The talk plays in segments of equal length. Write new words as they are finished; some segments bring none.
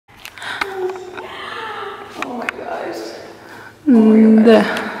Good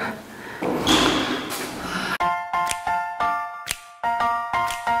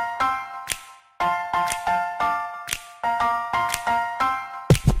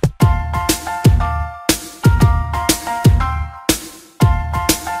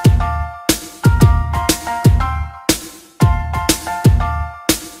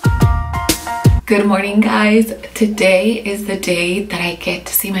morning, guys. Today is the day that I get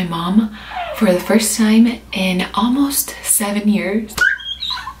to see my mom for the first time in almost 7 years.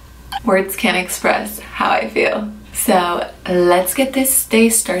 Words can't express how I feel. So let's get this day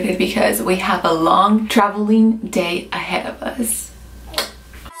started because we have a long traveling day ahead of us.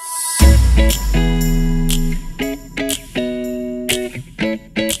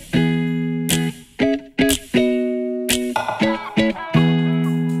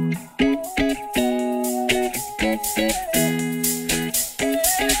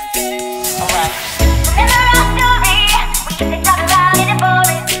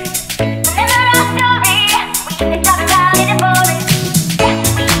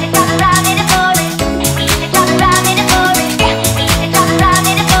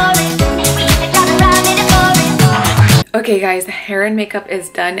 Okay guys, the hair and makeup is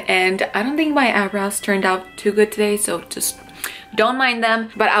done and I don't think my eyebrows turned out too good today, so just don't mind them.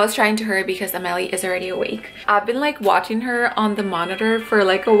 But I was trying to hurry because Amelie is already awake. I've been like watching her on the monitor for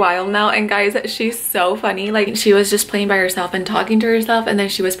like a while now, and guys, she's so funny. Like, she was just playing by herself and talking to herself, and then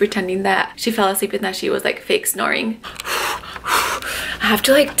she was pretending that she fell asleep and that she was like fake snoring. I have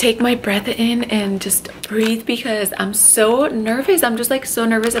to like take my breath in and just breathe because I'm so nervous. I'm just like so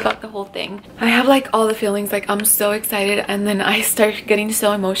nervous about the whole thing. I have like all the feelings, like I'm so excited and then I start getting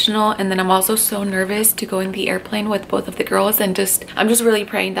so emotional, and then I'm also so nervous to go in the airplane with both of the girls, and I'm just really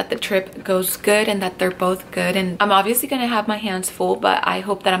praying that the trip goes good and that they're both good. And I'm obviously gonna have my hands full, but I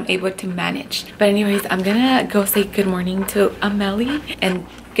hope that I'm able to manage. But anyways, I'm gonna go say good morning to Amelie and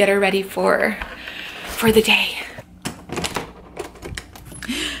get her ready for the day.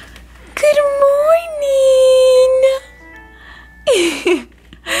 Good morning!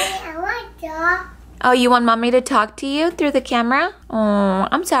 Oh, you want mommy to talk to you through the camera? Oh,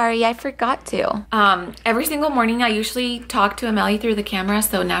 I'm sorry, I forgot to. Every single morning I usually talk to Amelie through the camera,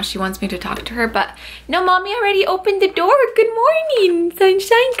 so now she wants me to talk to her, but no, mommy already opened the door. Good morning,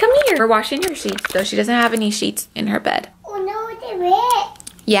 sunshine, come here. We're washing her sheets, so she doesn't have any sheets in her bed. Oh no, they're wet.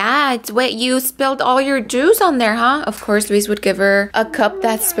 Yeah, it's wet. You spilled all your juice on there, huh? Of course, Luis would give her a cup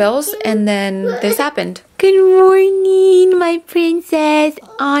that spills, and then this happened. Good morning, my princess,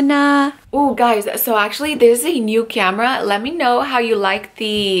 Anna. Oh, guys, so actually, this is a new camera. Let me know how you like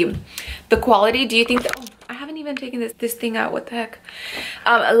the quality. Do you think that... Oh, I haven't even taken this thing out. What the heck?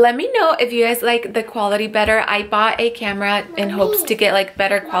 Let me know if you guys like the quality better. I bought a camera in hopes to get like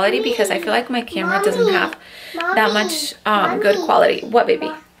better quality because I feel like my camera doesn't have that much good quality. What,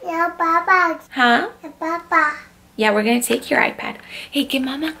 baby? Yeah, Papa. Huh? Papa. Yeah, we're gonna take your iPad. Hey, give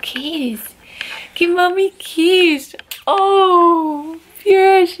mama a kiss. Give mommy a kiss. Oh,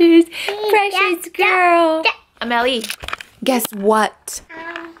 precious, precious girl. Amelie, guess what?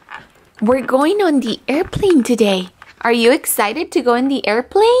 We're going on the airplane today. Are you excited to go in the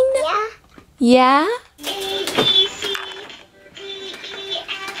airplane? Yeah. Yeah?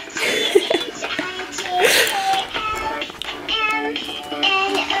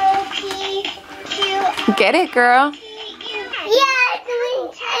 Get it, girl.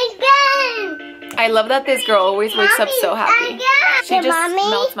 I love that this girl always wakes up so happy. She just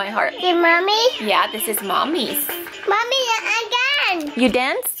melts my heart. Mommy? Yeah, this is mommy's. Mommy, again. You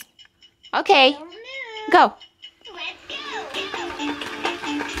dance? Okay. Go.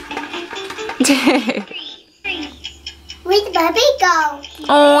 Where'd Bubby go?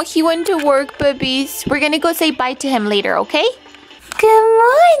 Oh, he went to work, babies. We're gonna go say bye to him later, okay? Good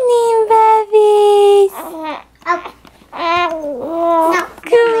morning, babies. No.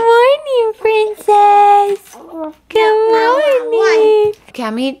 Good morning, princess. Good morning.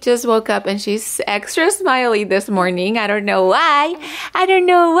 Cammy just woke up and she's extra smiley this morning. I don't know why.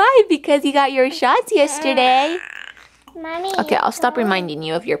 Because you got your shots yesterday. Mommy. Okay, I'll stop reminding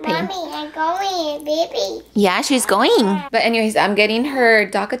you of your pain. Mommy, I'm going, baby. Yeah, she's going. But anyways, I'm getting her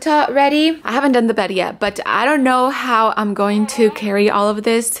Dakota ready. I haven't done the bed yet, but I don't know how I'm going to carry all of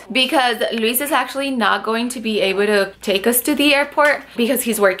this because Luis is actually not going to be able to take us to the airport because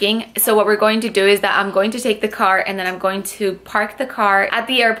he's working. So what we're going to do is that I'm going to take the car and then I'm going to park the car at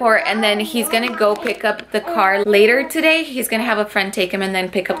the airport, and then he's gonna go pick up the car later today. He's gonna have a friend take him and then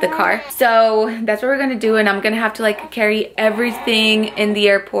pick up the car. So that's what we're gonna do, and I'm gonna have to like carry everything in the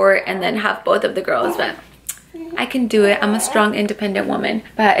airport and then have both of the girls, but I can do it. I'm a strong, independent woman,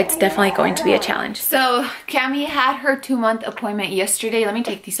 but it's definitely going to be a challenge. So Cami had her 2-month appointment yesterday. Let me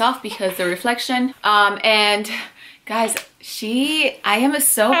take these off because the reflection. And guys, I am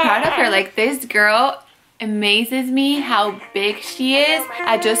so proud of her. Like, this girl amazes me how big she is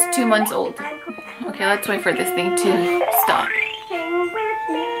at just 2 months old. Okay, let's wait for this thing to stop.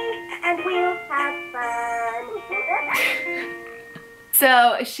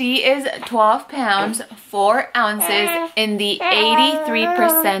 So she is 12 pounds, 4 ounces in the 83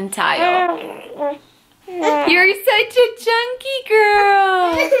 percentile. You're such a chunky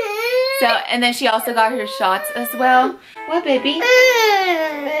girl. So, and then she also got her shots as well. What, baby?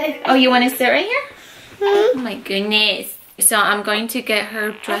 Oh, you want to sit right here? Oh my goodness. So I'm going to get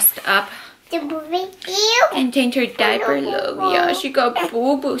her dressed up and change her diaper. Look, yeah, she got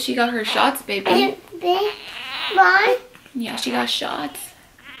boo-boo. She got her shots, baby. Yeah, she got shots.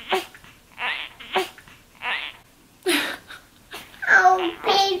 Yeah,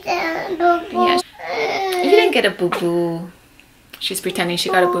 you didn't get a boo-boo. She's pretending she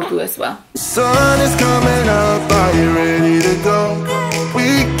got a boo-boo as well. Sun is coming up, are you ready to go?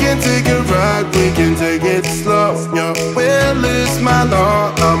 We can take a ride, we can take it slow. Yo, well, it's my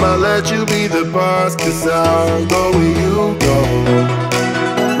law, I'ma let you be the boss, 'cause I'll go where you go.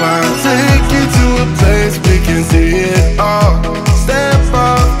 I'll take you to a place we can see it all. Step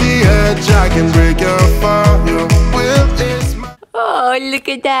off the edge, I can break your fall. Yo, well, it's my... Oh, look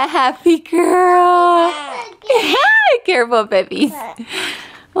at that happy girl. Careful, babies.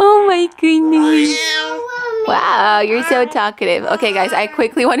 Oh my goodness. Wow, you're so talkative. Okay, guys, I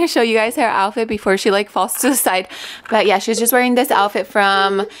quickly want to show you guys her outfit before she like falls to the side. But yeah, she's just wearing this outfit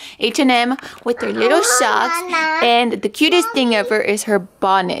from H&M with her little socks. And the cutest thing ever is her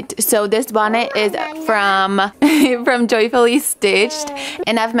bonnet. So this bonnet is from Joyfully Stitched.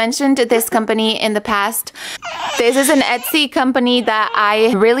 And I've mentioned this company in the past. This is an Etsy company that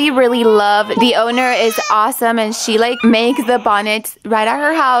I really, really love. The owner is awesome and she like makes the bonnets right at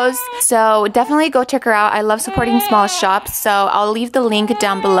her house. So definitely go check her out. I love supporting small shops, so I'll leave the link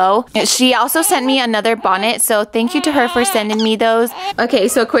down below. She also sent me another bonnet, so thank you to her for sending me those. Okay,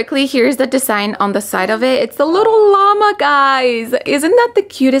 so quickly, here's the design on the side of it. It's the little llama, guys. Isn't that the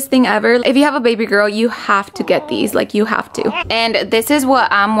cutest thing ever? If you have a baby girl, you have to get these. Like, you have to. And this is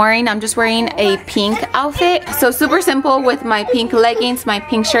what I'm wearing. I'm just wearing a pink outfit. So super simple with my pink leggings, my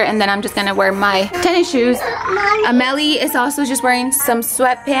pink shirt, and then I'm just gonna wear my tennis shoes. Amelie is also just wearing some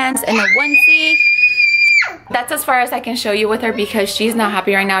sweatpants and a onesie. That's as far as I can show you with her because she's not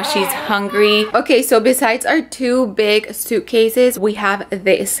happy right now. She's hungry. Okay, so besides our 2 big suitcases, we have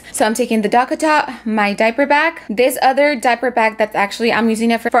this. So I'm taking the Dakota, my diaper bag, this other diaper bag that's actually, I'm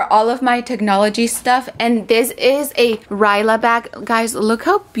using it for all of my technology stuff. And this is a Ryla bag. Guys, look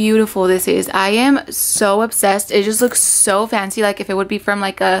how beautiful this is. I am so obsessed. It just looks so fancy, like if it would be from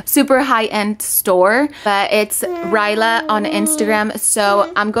like a super high-end store. But it's Ryla on Instagram.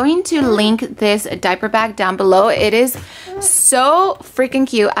 So I'm going to link this diaper bag down below. It is so freaking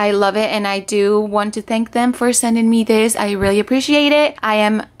cute. I love it, and I do want to thank them for sending me this. I really appreciate it. I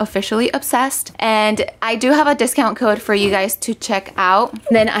am officially obsessed, and I do have a discount code for you guys to check out.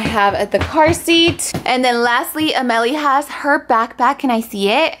 Then I have the car seat, and then lastly, Amelie has her backpack. Can I see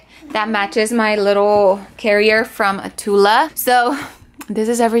it? That matches my little carrier from Tula. So this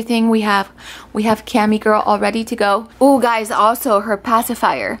is everything we have. We have Cami girl all ready to go. Oh, guys, also her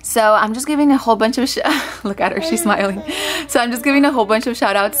pacifier. So I'm just giving a whole bunch of look at her, she's smiling. So I'm just giving a whole bunch of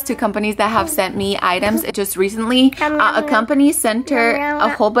shout outs to companies that have sent me items. Just recently, a company sent her a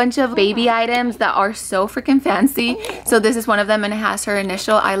whole bunch of baby items that are so freaking fancy. So this is one of them, and it has her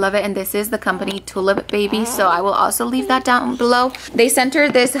initial. I love it. And this is the company Tulip Baby. So I will also leave that down below. They sent her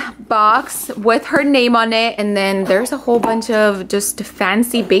this box with her name on it. And then there's a whole bunch of just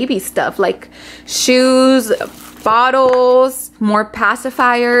fancy baby stuff like shoes, bottles, more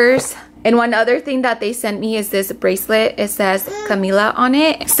pacifiers. And one other thing that they sent me is this bracelet. It says Camila on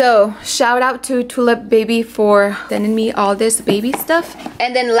it. So shout out to Tulip Baby for sending me all this baby stuff.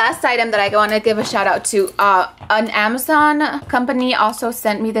 And then last item that I want to give a shout out to, an Amazon company also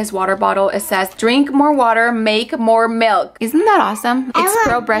sent me this water bottle. It says drink more water, make more milk. Isn't that awesome? It's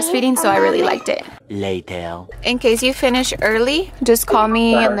pro breastfeeding, so I really liked it. Later. In case you finish early, just call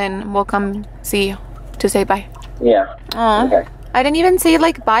me and then we'll come see you to say bye. Yeah. Aww. Okay. I didn't even say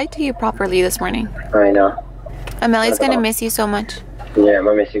like bye to you properly this morning. I know. Amelie's gonna miss you so much. Yeah, I'm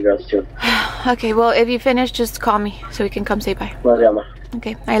gonna miss you girls too. Okay, well, if you finish, just call me so we can come say bye. Love you, Ma.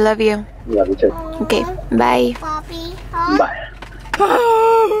 Okay, I love you. Love you too. Okay, bye. Bobby. Bye.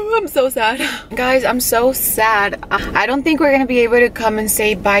 I'm so sad. Guys, I'm so sad. I don't think we're gonna be able to come and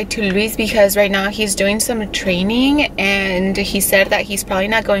say bye to Luis because right now he's doing some training and he said that he's probably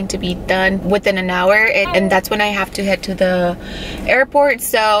not going to be done within an hour, and that's when I have to head to the airport.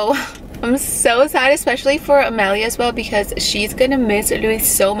 So I'm so sad, especially for Amelia as well, because she's gonna miss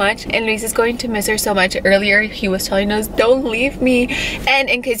Luis so much, and Luis is going to miss her so much. Earlier he was telling us, don't leave me.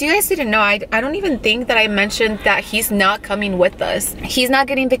 And in case you guys didn't know, I don't even think that I mentioned that he's not coming with us. He's not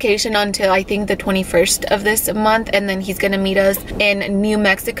getting vacation until I think the 21st of this month, and then he's gonna meet us in New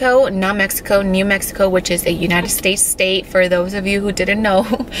Mexico, not Mexico, New Mexico, which is a United States state, for those of you who didn't know,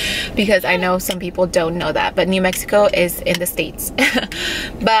 because I know some people don't know that, but New Mexico is in the States.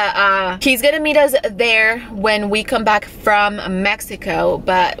 But he's gonna meet us there when we come back from Mexico,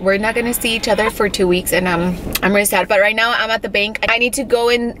 but we're not gonna see each other for 2 weeks, and I'm really sad. But right now I'm at the bank. I need to go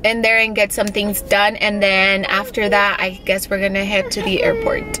in there and get some things done, and then after that I guess we're gonna head to the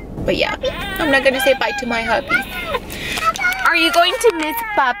airport. But yeah, I'm not gonna say bye to my hubby. Are you going to miss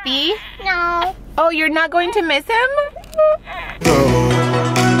Papi? No. Oh, you're not going to miss him?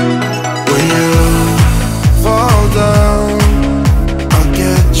 When you fall down, I'll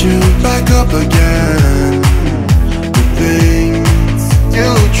get you back up again. The things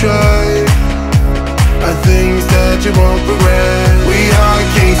you try are things that you won't regret. We are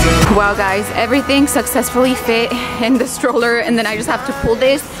kings of... Wow guys, everything successfully fit in the stroller, and then I just have to pull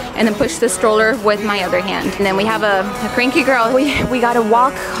this and then push the stroller with my other hand. And then we have a cranky girl. We gotta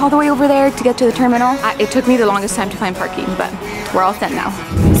walk all the way over there to get to the terminal. It took me the longest time to find parking, but we're all set now.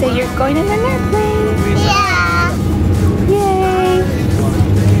 So you're going in an airplane? Yeah. Yay!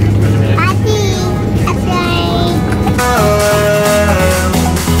 Happy. Okay.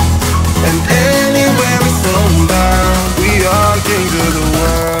 And anywhere we slow down, we are kings of the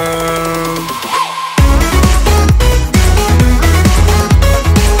world.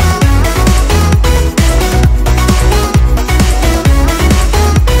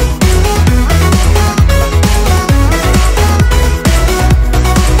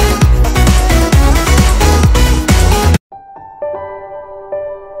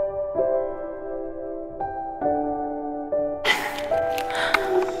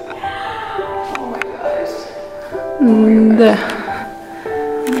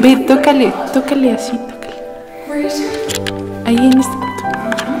 Ve, tócale así, tócale. Ahí en este punto.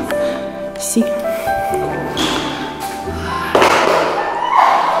 Sí.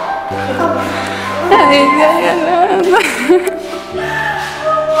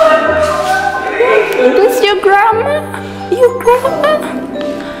 Who's your grandma? Your grandma?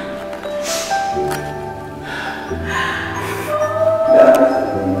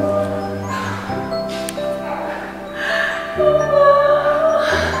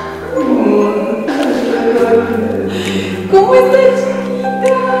 ¿Cómo estás,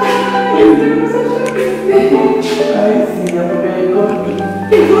 chiquita? Ay, sí, ya porque hay COVID.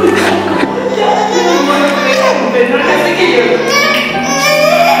 No le hace que yo.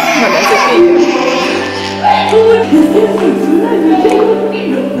 No le hace que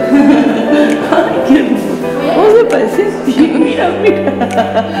yo. Ay, qué hermoso. ¿Cómo se parece a ti? Mira, mira.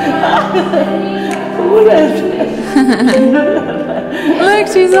 ¿Cómo la hace? Look,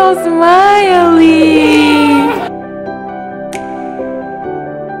 she's all smiley.